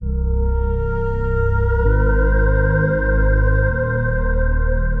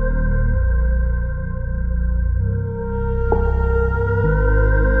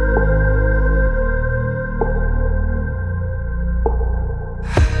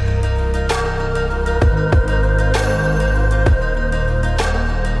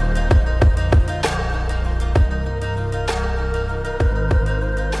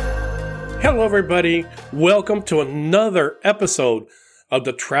everybody. Welcome to another episode of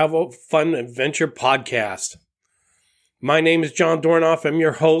the Travel Fun Adventure Podcast. My name is John Dornoff. I'm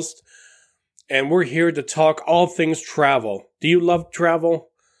your host, and we're here to talk all things travel. Do you love travel?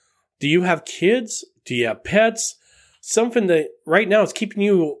 Do you have kids? Do you have pets? Something that right now is keeping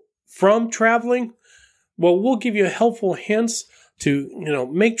you from traveling? Well, we'll give you helpful hints to,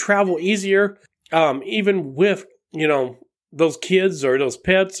 make travel easier, even with, those kids or those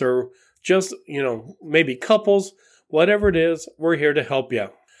pets or just, maybe couples, whatever it is, we're here to help you.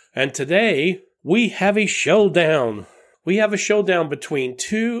 And today we have a showdown. We have a showdown between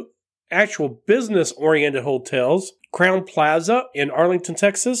two actual business-oriented hotels, Crown Plaza in Arlington,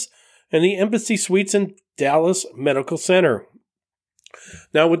 Texas, and the Embassy Suites in Dallas Medical Center.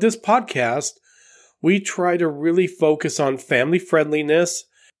 Now, with this podcast, we try to really focus on family friendliness.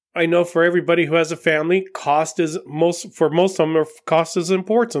 I know for everybody who has a family, cost is most of them, cost is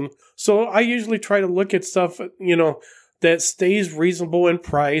important. So I usually try to look at stuff, that stays reasonable in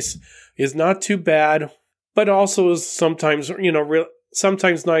price, is not too bad, but also is sometimes,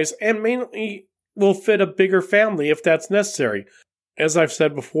 sometimes nice, and mainly will fit a bigger family if that's necessary. As I've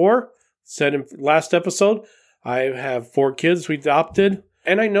said before, said in last episode, I have 4 kids we adopted,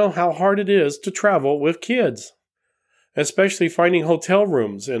 and I know how hard it is to travel with kids, especially finding hotel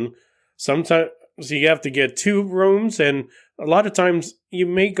rooms. And sometimes you have to get 2 rooms, and a lot of times you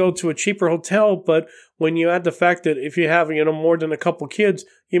may go to a cheaper hotel, but when you add the fact that if you have, more than a couple kids,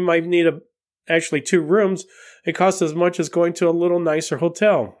 you might need actually 2 rooms, it costs as much as going to a little nicer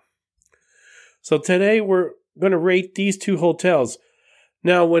hotel. So today we're going to rate these 2 hotels.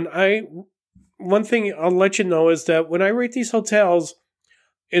 Now, one thing I'll let you know is that when I rate these hotels,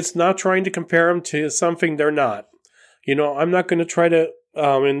 it's not trying to compare them to something they're not. I'm not going to try to,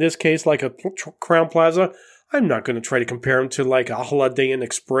 in this case, like a Crown Plaza, I'm not going to try to compare them to like a Holiday Inn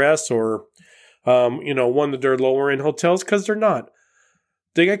Express or, one of their lower end hotels, because they're not.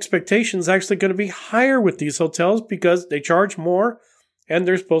 The expectation is actually going to be higher with these hotels because they charge more and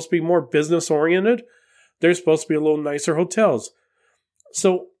they're supposed to be more business oriented. They're supposed to be a little nicer hotels.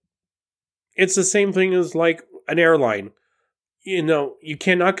 So it's the same thing as like an airline. You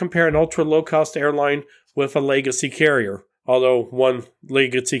cannot compare an ultra low cost airline with a legacy carrier, although one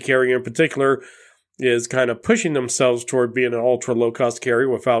legacy carrier in particular is kind of pushing themselves toward being an ultra low cost carrier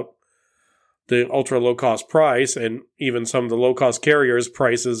without the ultra low cost price, and even some of the low cost carriers'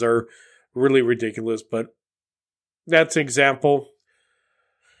 prices are really ridiculous, but that's an example.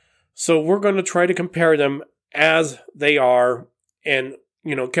 So we're going to try to compare them as they are and,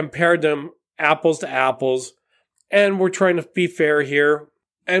 compare them apples to apples, and we're trying to be fair here.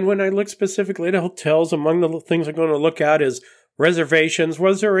 And when I look specifically at hotels, among the things I'm going to look at is reservations.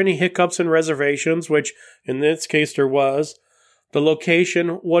 Was there any hiccups in reservations? Which in this case there was. The location.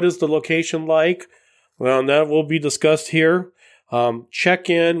 What is the location like? Well, that will be discussed here.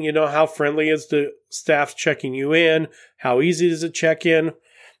 Check-in. How friendly is the staff checking you in? How easy is it to check in?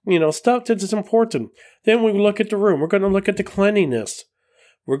 Stuff that is important. Then we look at the room. We're going to look at the cleanliness.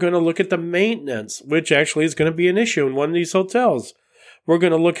 We're going to look at the maintenance, which actually is going to be an issue in one of these hotels. We're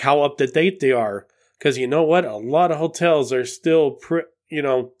going to look how up to date they are. Because you know what? A lot of hotels are still, in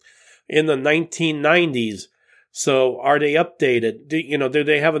the 1990s. So are they updated? Do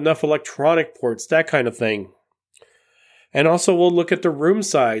they have enough electronic ports? That kind of thing. And also we'll look at the room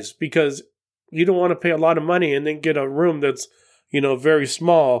size, because you don't want to pay a lot of money and then get a room that's, very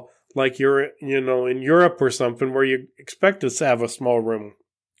small, like you're, in Europe or something where you expect to have a small room.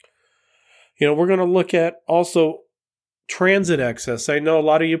 We're going to look at also transit access. I know a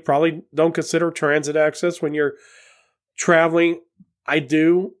lot of you probably don't consider transit access when you're traveling. I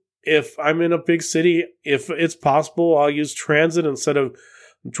do. If I'm in a big city, if it's possible, I'll use transit instead of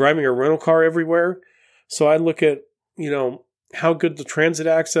driving a rental car everywhere. So I look at, how good the transit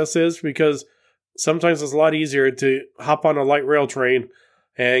access is, because sometimes it's a lot easier to hop on a light rail train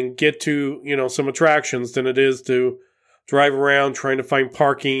and get to, some attractions than it is to drive around trying to find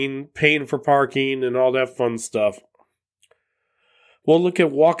parking, paying for parking, and all that fun stuff. We'll look at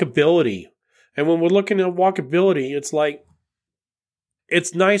walkability. And when we're looking at walkability,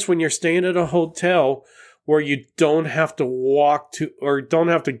 it's nice when you're staying at a hotel where you don't have to walk to, or don't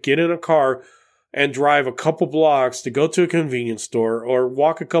have to get in a car and drive a couple blocks to go to a convenience store, or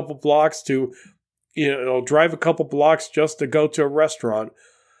walk a couple blocks to, drive a couple blocks just to go to a restaurant.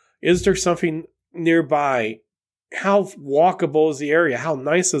 Is there something nearby? How walkable is the area? How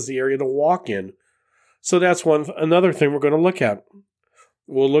nice is the area to walk in? So that's another thing we're going to look at.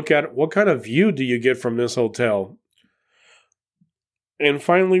 We'll look at what kind of view do you get from this hotel? And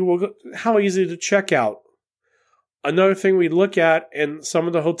finally, how easy to check out? Another thing we look at in some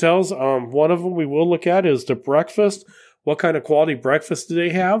of the hotels, one of them we will look at is the breakfast. What kind of quality breakfast do they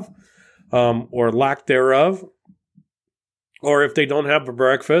have, or lack thereof? Or if they don't have a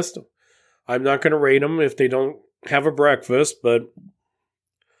breakfast, I'm not going to rate them if they don't have a breakfast, but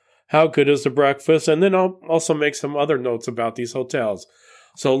how good is the breakfast? And then I'll also make some other notes about these hotels.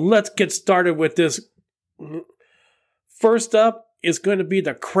 So let's get started with this. First up is going to be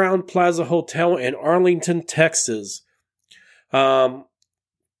the Crown Plaza Hotel in Arlington, Texas.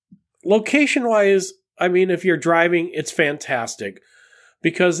 Location-wise, I mean, if you're driving, it's fantastic.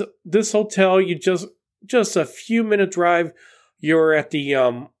 Because this hotel, you just a few minute drive, you're at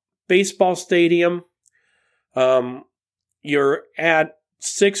the baseball stadium. You're at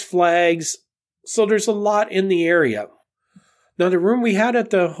Six Flags. So there's a lot in the area. Now, the room we had at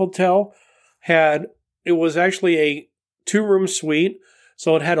the hotel it was actually a 2-room suite.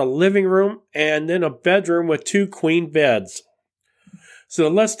 So it had a living room and then a bedroom with 2 queen beds. So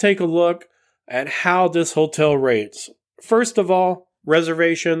let's take a look at how this hotel rates. First of all,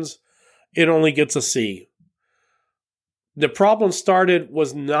 reservations, it only gets a C. The problem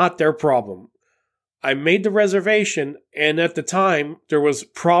was not their problem. I made the reservation, and at the time, there was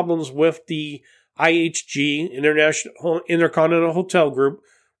problems with the IHG, Intercontinental Hotel Group,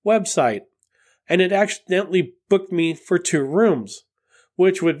 website. And it accidentally booked me for 2 rooms,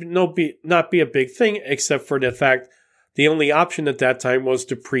 which would not be a big thing, except for the fact the only option at that time was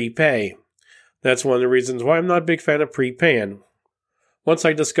to prepay. That's one of the reasons why I'm not a big fan of prepaying. Once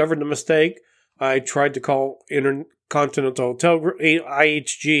I discovered the mistake, I tried to call Intercontinental Hotel Group,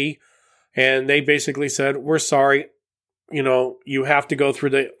 IHG, and they basically said, we're sorry, you have to go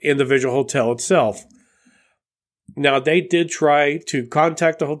through the individual hotel itself. Now, they did try to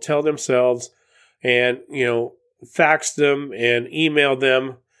contact the hotel themselves and, fax them and email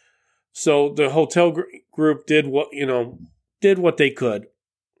them. So the hotel group did what they could.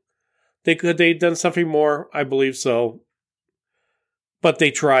 They'd done something more, I believe so. But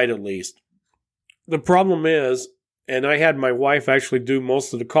they tried at least. The problem is, and I had my wife actually do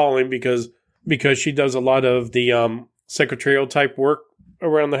most of the calling because she does a lot of the secretarial type work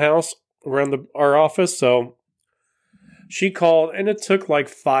around the house, around our office. So she called, and it took like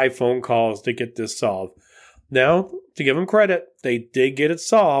 5 phone calls to get this solved. Now, to give them credit, they did get it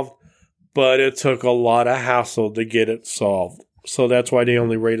solved, but it took a lot of hassle to get it solved. So that's why they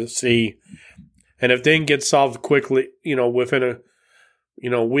only rated C. And if they didn't get solved quickly, within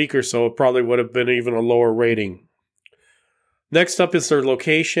a week or so, it probably would have been even a lower rating. Next up is their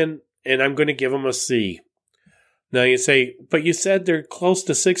location, and I'm going to give them a C. Now you say, but you said they're close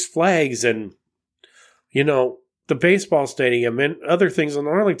to Six Flags and, the baseball stadium and other things in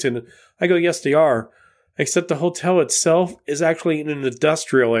Arlington. I go, yes, they are. Except the hotel itself is actually in an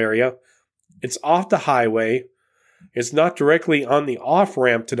industrial area. It's off the highway. It's not directly on the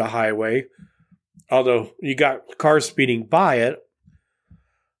off-ramp to the highway, although you got cars speeding by it.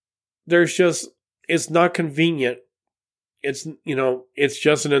 It's not convenient. It's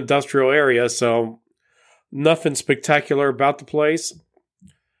just an industrial area, so nothing spectacular about the place.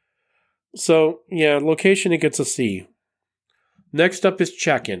 So, yeah, location, it gets a C. Next up is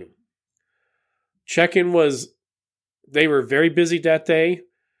check-in. Check-in they were very busy that day,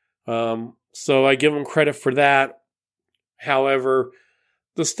 so I give them credit for that. However,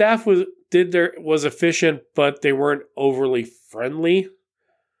 the staff was efficient, but they weren't overly friendly.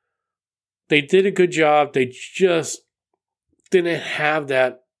 They did a good job. They just didn't have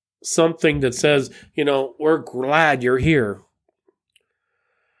that something that says, we're glad you're here.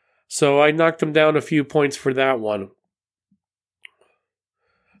 So I knocked them down a few points for that one.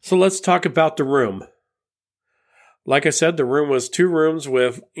 So let's talk about the room. Like I said, the room was 2 rooms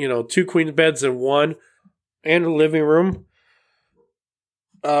with, 2 queen beds in one and a living room.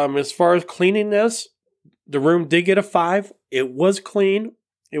 As far as cleanliness, the room did get a 5. It was clean.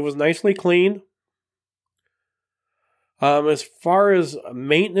 It was nicely clean. As far as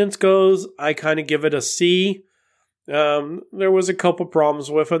maintenance goes, I kind of give it a C. There was a couple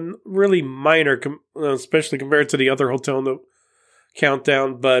problems with it, really minor, especially compared to the other hotel in the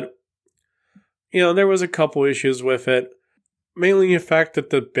countdown. But, there was a couple issues with it. Mainly the fact that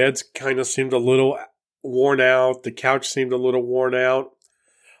the beds kind of seemed a little worn out. The couch seemed a little worn out.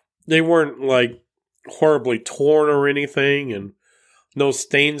 They weren't like horribly torn or anything, and no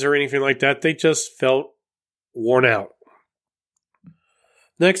stains or anything like that. They just felt worn out.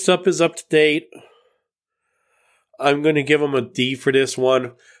 Next up is Up to Date. I'm going to give them a D for this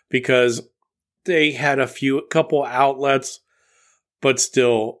one because they had a couple outlets, but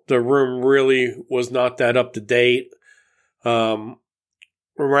still the room really was not that up to date.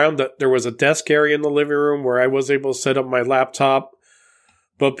 there was a desk area in the living room where I was able to set up my laptop.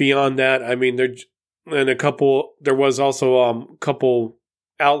 But beyond that, I mean, there was also a couple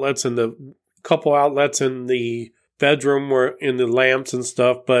outlets in the bedroom where in the lamps and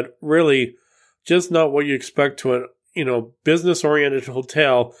stuff, but really just not what you expect to a business-oriented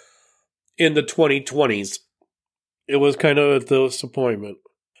hotel in the 2020s. It was kind of a disappointment.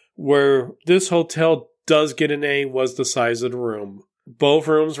 Where this hotel does get an A was the size of the room. Both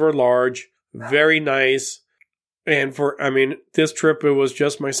rooms were large, very nice. And this trip, it was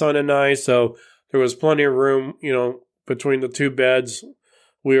just my son and I, so there was plenty of room, between the two beds.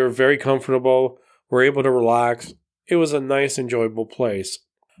 We were very comfortable. We were able to relax. It was a nice, enjoyable place.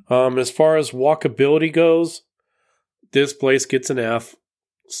 As far as walkability goes, this place gets an F.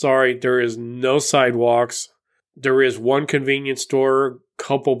 Sorry, there is no sidewalks. There is one convenience store a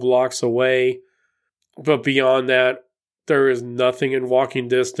couple blocks away. But beyond that, there is nothing in walking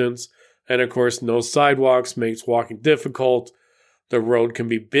distance. And of course, no sidewalks makes walking difficult. The road can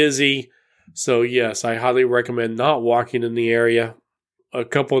be busy. So yes, I highly recommend not walking in the area. A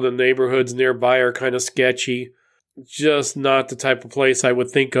couple of the neighborhoods nearby are kind of sketchy. Just not the type of place I would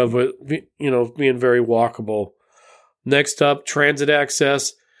think of it, being very walkable. Next up, transit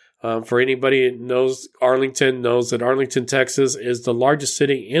access. For anybody that knows Arlington, knows that Arlington, Texas is the largest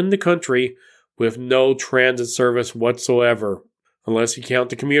city in the country with no transit service whatsoever, unless you count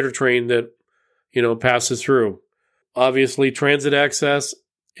the commuter train that, passes through. Obviously, transit access,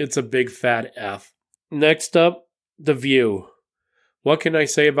 it's a big fat F. Next up, the view. What can I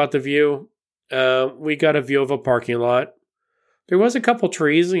say about the view? We got a view of a parking lot. There was a couple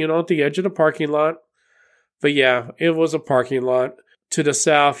trees, at the edge of the parking lot. But yeah, it was a parking lot. To the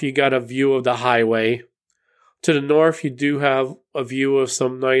south, you got a view of the highway. To the north, you do have a view of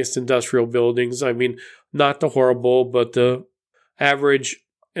some nice industrial buildings. I mean, not the horrible, but the average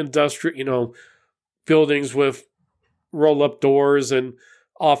industrial, buildings with roll-up doors and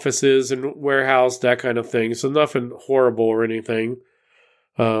offices and warehouse, that kind of thing. So nothing horrible or anything.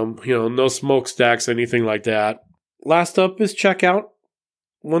 No smokestacks, anything like that. Last up is checkout.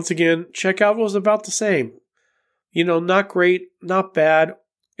 Once again, checkout was about the same. Not great, not bad.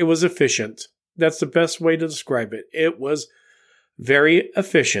 It was efficient. That's the best way to describe it. It was very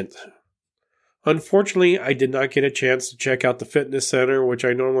efficient. Unfortunately, I did not get a chance to check out the fitness center, which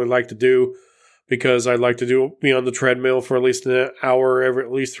I normally like to do because I like to be on the treadmill for at least an hour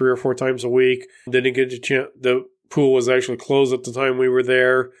at least 3 or 4 times a week. Didn't get a chance. The pool was actually closed at the time we were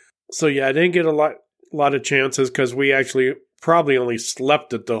there. So yeah, I didn't get a lot of chances because we actually probably only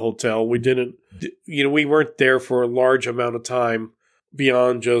slept at the hotel. We didn't, we weren't there for a large amount of time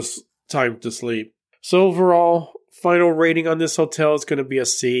beyond just time to sleep. So overall, final rating on this hotel is going to be a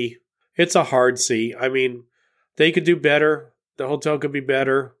C. It's a hard C. I mean, they could do better. The hotel could be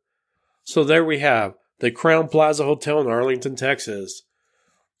better. So there we have the Crown Plaza Hotel in Arlington, Texas.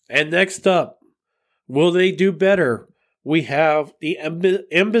 And next up, will they do better? We have the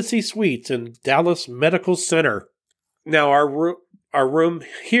Embassy Suites in Dallas Medical Center. Now, our room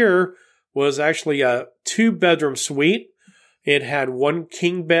here was actually a 2-bedroom suite. It had 1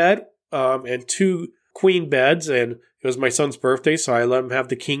 king bed and 2 queen beds, and it was my son's birthday, so I let him have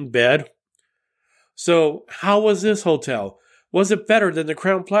the king bed. So, how was this hotel? Was it better than the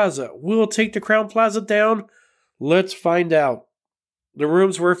Crown Plaza? Will it take the Crown Plaza down? Let's find out. The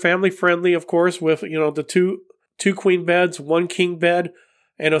rooms were family friendly, of course, with the two queen beds, 1 king bed,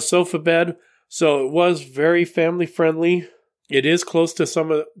 and a sofa bed. So it was very family friendly. It is close to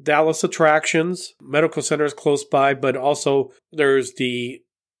some of Dallas attractions. Medical center is close by, but also there's the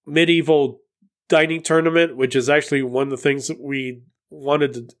medieval dining tournament, which is actually one of the things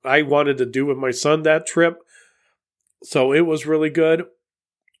that I wanted to do with my son that trip. So it was really good,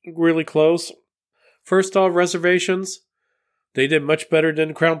 really close. First off, reservations. They did much better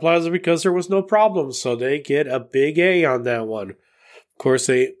than Crown Plaza because there was no problem. So they get a big A on that one. Of course,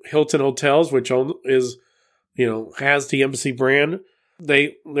 Hilton Hotels, which is, has the Embassy brand,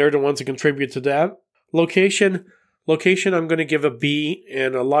 they're the ones that contribute to that. Location, I'm going to give a B,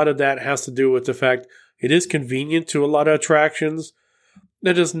 and a lot of that has to do with the fact it is convenient to a lot of attractions.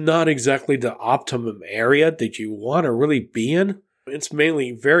 That is not exactly the optimum area that you want to really be in. It's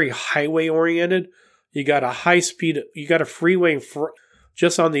mainly very highway oriented. You got a freeway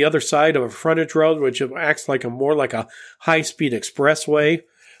just on the other side of a frontage road, which acts more like a high-speed expressway,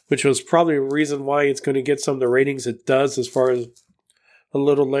 which was probably a reason why it's going to get some of the ratings it does as far as a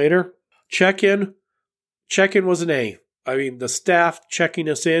little later. Check-in was an A. I mean, the staff checking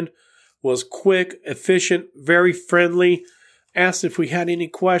us in was quick, efficient, very friendly, asked if we had any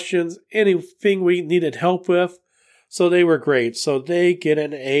questions, anything we needed help with. So they were great. So they get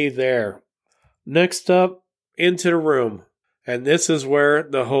an A there. Next up, into the room. And this is where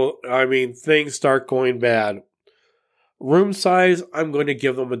things start going bad. Room size, I'm going to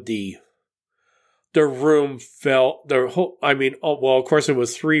give them a D. The room felt, of course it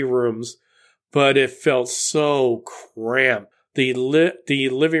was 3 rooms, but it felt so cramped. The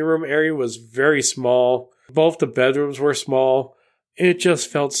living room area was very small. Both the bedrooms were small. It just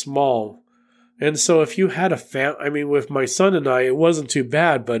felt small. And so if you had with my son and I, it wasn't too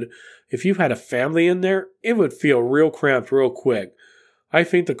bad, but if you had a family in there, it would feel real cramped real quick. I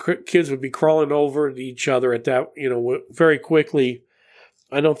think the kids would be crawling over each other at that, very quickly.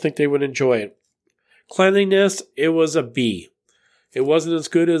 I don't think they would enjoy it. Cleanliness, it was a B. It wasn't as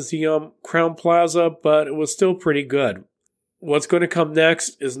good as the Crown Plaza, but it was still pretty good. What's going to come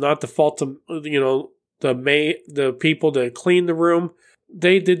next is not the fault of, the people that cleaned the room.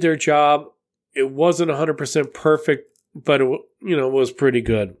 They did their job. It wasn't 100% perfect, but it was pretty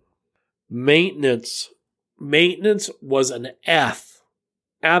good. Maintenance was an F.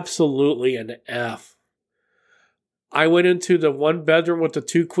 Absolutely an F. I went into the 1 bedroom with the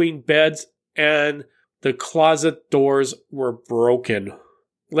 2 queen beds, and the closet doors were broken.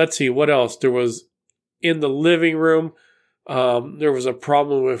 Let's see, what else? There was, in the living room, there was a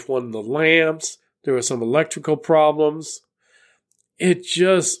problem with one of the lamps. There were some electrical problems. It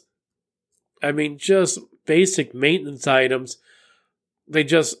just basic maintenance items. They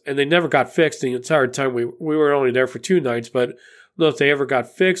never got fixed the entire time. We were only there for 2 nights, but I don't know if they ever got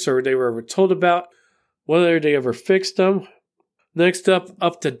fixed or they were ever told about whether they ever fixed them. Next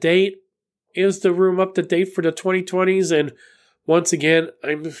up to date. Is the room up to date for the 2020s? And once again,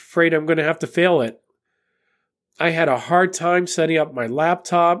 I'm afraid I'm going to have to fail it. I had a hard time setting up my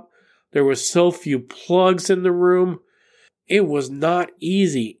laptop. There were so few plugs in the room. It was not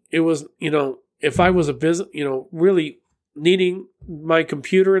easy. It was, if I was a business, really needing my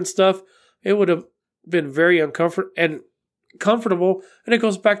computer and stuff, it would have been very uncomfortable and comfortable. And it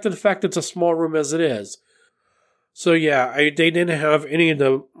goes back to the fact that it's a small room as it is. So yeah, they didn't have any of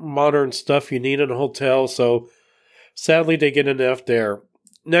the modern stuff you need in a hotel, so sadly they get an F there.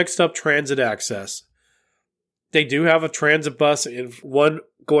 Next up, transit access. They do have a transit bus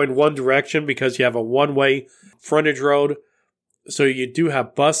going one direction because you have a one-way frontage road, so you do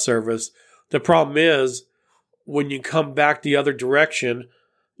have bus service. The problem is, when you come back the other direction,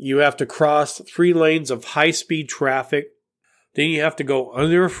 you have to cross 3 lanes of high-speed traffic, then you have to go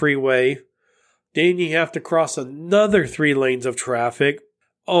under a freeway, then you have to cross another 3 lanes of traffic.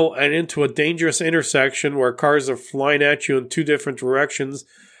 Oh, and into a dangerous intersection where cars are flying at you in 2 different directions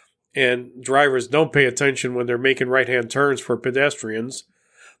and drivers don't pay attention when they're making right-hand turns for pedestrians.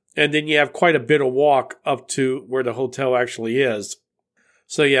 And then you have quite a bit of walk up to where the hotel actually is.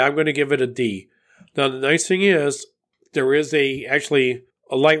 So yeah, I'm going to give it a D. Now the nice thing is, there is actually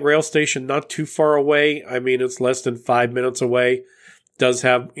a light rail station not too far away. It's less than 5 minutes away. Does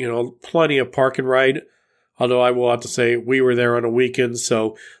have, plenty of park and ride. Although I will have to say we were there on a weekend,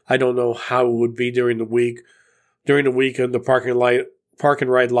 so I don't know how it would be during the week. During the weekend, the park and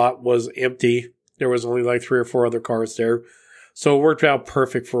ride lot was empty. There was only like 3 or 4 other cars there. So it worked out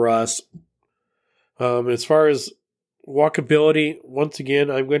perfect for us. As far as walkability, once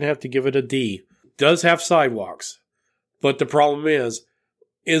again, I'm going to have to give it a D. It does have sidewalks. But the problem is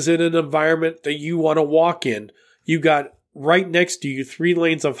it an environment that you want to walk in? You got right next to you 3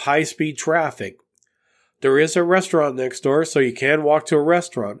 lanes of high-speed traffic. There is a restaurant next door, so you can walk to a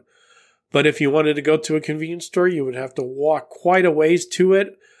restaurant. But if you wanted to go to a convenience store, you would have to walk quite a ways to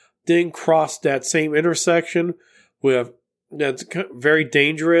it, then cross that same intersection that's very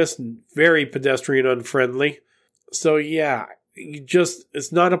dangerous and very pedestrian unfriendly. So yeah,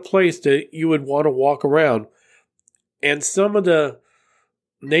 it's not a place that you would want to walk around. And some of the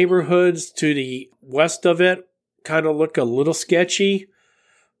neighborhoods to the west of it kind of look a little sketchy.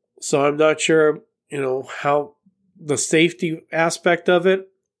 So I'm not sure, how the safety aspect of it.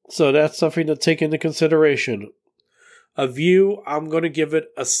 So that's something to take into consideration. A view, I'm going to give it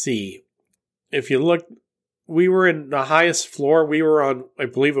a C. If you look, we were in the highest floor. We were on, I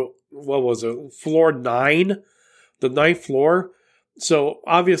believe, floor 9, the 9th floor. So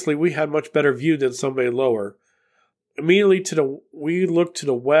obviously we had much better view than somebody lower. Immediately we looked to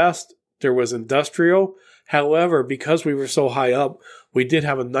the west. There was industrial. However, because we were so high up, we did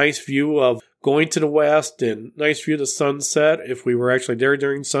have a nice view of going to the west and nice view of the sunset if we were actually there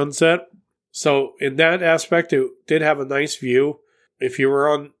during sunset. So in that aspect, it did have a nice view. If you were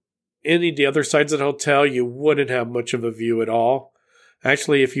on any of the other sides of the hotel, you wouldn't have much of a view at all.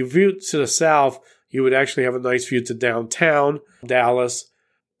 Actually, if you viewed to the south, you would actually have a nice view to downtown Dallas.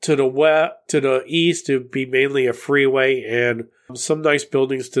 To the east, it would be mainly a freeway and some nice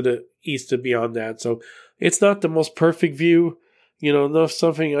buildings to the east and beyond that. So it's not the most perfect view, not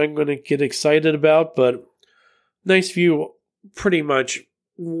something I'm going to get excited about, but nice view, pretty much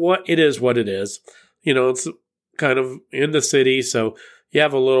what it is. It's kind of in the city, so you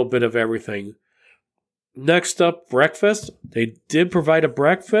have a little bit of everything. Next up, breakfast. They did provide a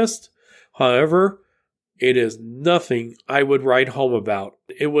breakfast. However, it is nothing I would write home about.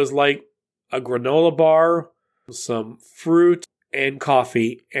 It was like a granola bar, some fruit, and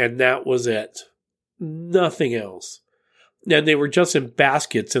coffee, and that was it. Nothing else. And they were just in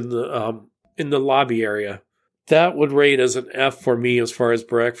baskets in the lobby area. That would rate as an F for me as far as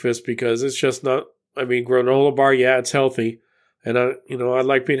breakfast, because it's just not. I mean, granola bar, yeah, it's healthy, and I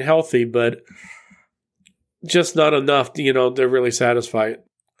like being healthy, but just not enough, to really satisfy it.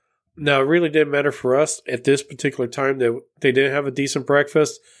 Now, it really didn't matter for us at this particular time that they didn't have a decent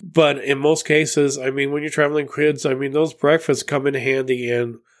breakfast. But in most cases, I mean, when you're traveling with kids, I mean, those breakfasts come in handy,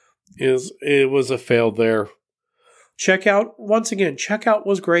 and it was a fail there. Checkout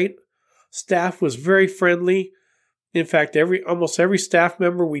was great. Staff was very friendly. In fact, almost every staff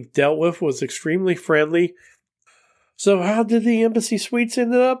member we dealt with was extremely friendly. So how did the Embassy Suites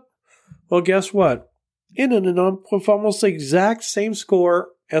end up? Well, guess what? It ended up with almost the exact same score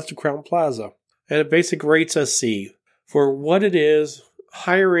as the Crowne Plaza, and it basic rates a C. For what it is,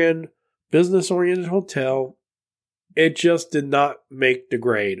 higher end, business-oriented hotel, it just did not make the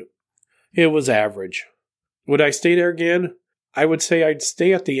grade. It was average. Would I stay there again? I would say I'd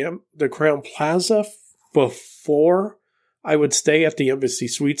stay at the Crowne Plaza before I would stay at the Embassy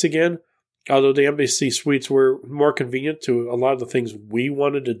Suites again, although the Embassy Suites were more convenient to a lot of the things we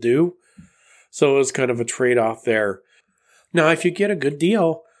wanted to do. So it was kind of a trade-off there. Now, if you get a good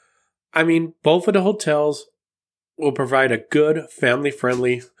deal, I mean, both of the hotels will provide a good,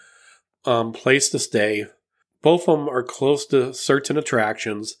 family-friendly place to stay. Both of them are close to certain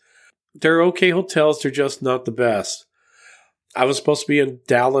attractions. They're okay hotels, they're just not the best. I was supposed to be in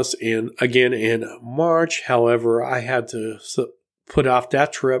Dallas again in March. However, I had to put off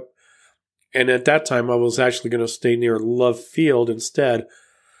that trip. And at that time, I was actually going to stay near Love Field instead.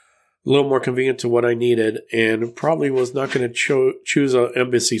 A little more convenient to what I needed, and probably was not going to choose an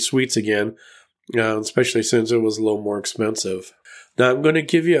Embassy Suites again, especially since it was a little more expensive. Now, I'm going to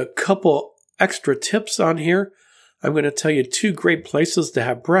give you a couple extra tips on here. I'm going to tell you 2 great places to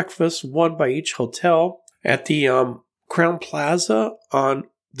have breakfast, one by each hotel. At the Crowne Plaza on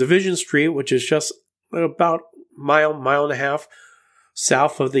Division Street, which is just about mile and a half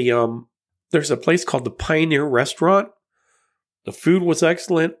south of the, there's a place called the Pioneer Restaurant. The food was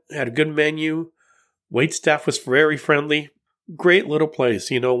excellent, had a good menu, waitstaff was very friendly, great little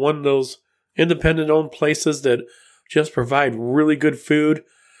place, one of those independent-owned places that just provide really good food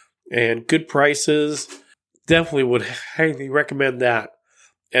and good prices. Definitely would highly recommend that.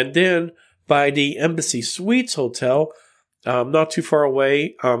 And then by the Embassy Suites Hotel, not too far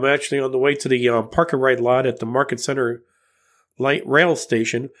away, actually on the way to the park and ride lot at the Market Center Light Rail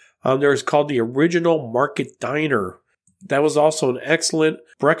Station, there's called the Original Market Diner. That was also an excellent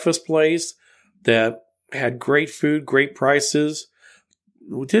breakfast place that had great food, great prices.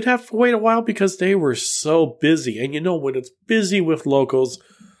 We did have to wait a while because they were so busy. And when it's busy with locals,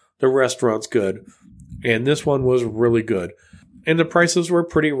 the restaurant's good. And this one was really good. And the prices were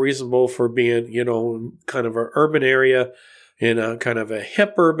pretty reasonable for being, kind of an urban area, in a kind of a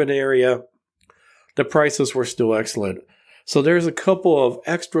hip urban area. The prices were still excellent. So there's a couple of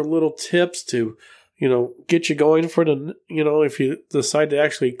extra little tips to get you going for if you decide to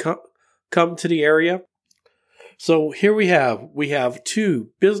actually come to the area. So here we have 2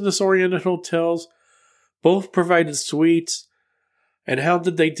 business-oriented hotels, both provided suites. And how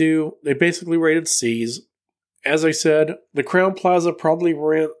did they do? They basically rated C's. As I said, the Crowne Plaza probably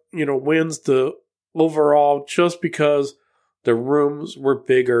wins the overall just because the rooms were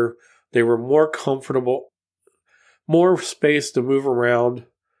bigger, they were more comfortable, more space to move around.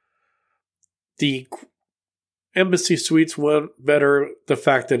 The Embassy Suites went better, the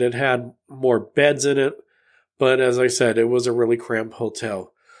fact that it had more beds in it. But as I said, it was a really cramped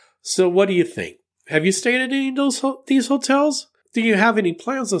hotel. So what do you think? Have you stayed at any of these hotels? Do you have any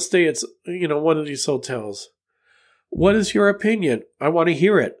plans to stay at one of these hotels? What is your opinion? I want to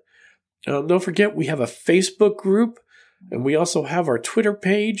hear it. Don't forget, we have a Facebook group, and we also have our Twitter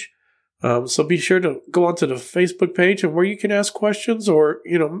page. So be sure to go onto the Facebook page and where you can ask questions or,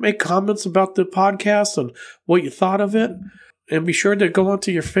 make comments about the podcast and what you thought of it. And be sure to go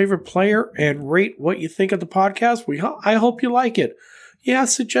onto your favorite player and rate what you think of the podcast. I hope you like it. You have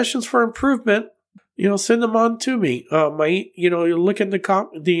suggestions for improvement. send them on to me. You look in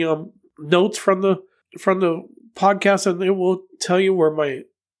the notes from the podcast, and it will tell you where my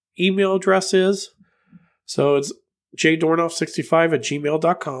email address is. So it's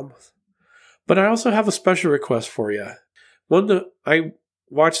jdornoff65@gmail.com. But I also have a special request for you. I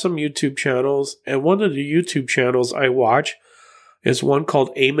watch some YouTube channels, and one of the YouTube channels I watch is one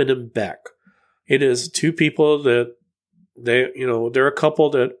called Eamon and Beck. It is two people that they're a couple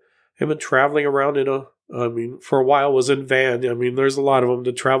that have been traveling around for a while was in van. There's a lot of them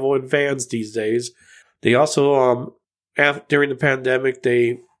that travel in vans these days. They also, during the pandemic,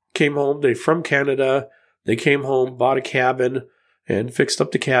 they came home. They from Canada. They came home, bought a cabin, and fixed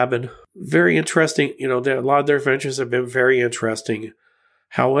up the cabin. Very interesting. A lot of their adventures have been very interesting.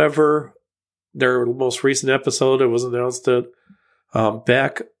 However, their most recent episode, it was announced that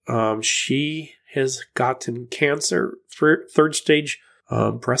Beck, she has gotten cancer, third stage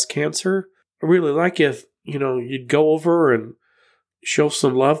breast cancer. I really like if, you'd go over and show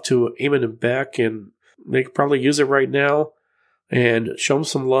some love to Eamon and Beck, and they could probably use it right now, and show them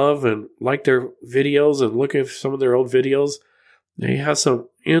some love and like their videos and look at some of their old videos. They have some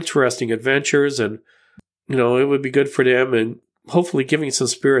interesting adventures, and, it would be good for them, and hopefully giving some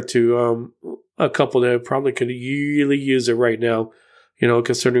spirit to a couple that probably could really use it right now,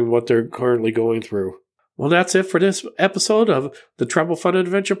 considering what they're currently going through. Well, that's it for this episode of the Travel Fun and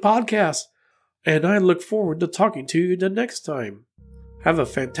Adventure Podcast, and I look forward to talking to you the next time. Have a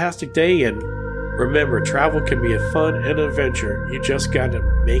fantastic day, and remember, travel can be a fun and adventure. You just got to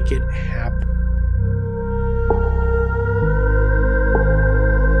make it happen.